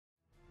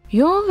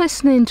You're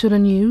listening to the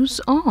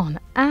news on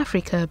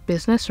Africa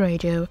Business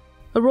Radio.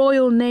 A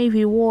Royal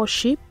Navy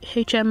warship,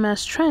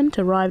 HMS Trent,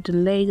 arrived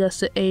in Lagos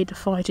to aid the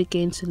fight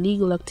against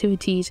illegal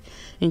activities,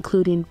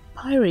 including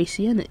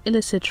piracy and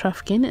illicit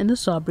trafficking in the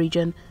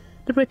sub-region.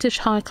 The British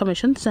High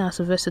Commission says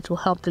the visit will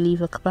help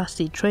deliver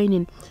capacity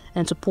training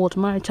and support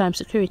maritime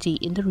security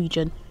in the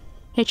region.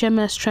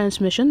 HMS Trent's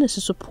mission is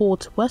to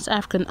support West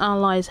African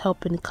allies,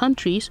 helping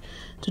countries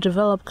to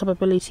develop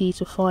capability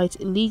to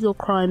fight illegal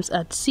crimes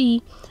at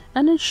sea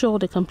and ensure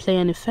they can play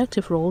an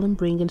effective role in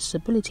bringing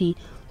stability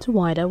to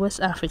wider West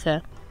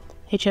Africa.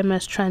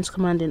 HMS Trent's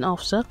commanding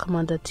officer,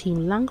 Commander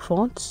Tim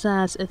Langford,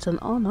 says it's an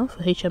honor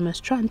for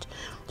HMS Trent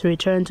to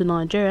return to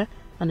Nigeria,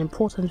 an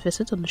important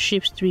visit on the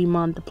ship's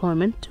 3-month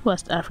deployment to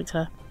West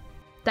Africa.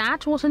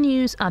 That was the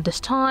news at this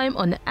time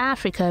on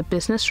Africa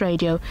Business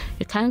Radio.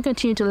 You can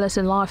continue to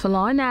listen live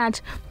online at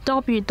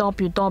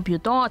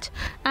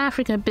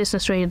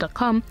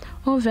www.africabusinessradio.com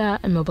or via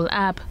a mobile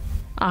app.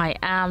 I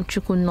am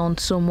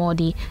Chukunonso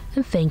Modi,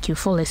 and thank you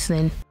for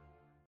listening.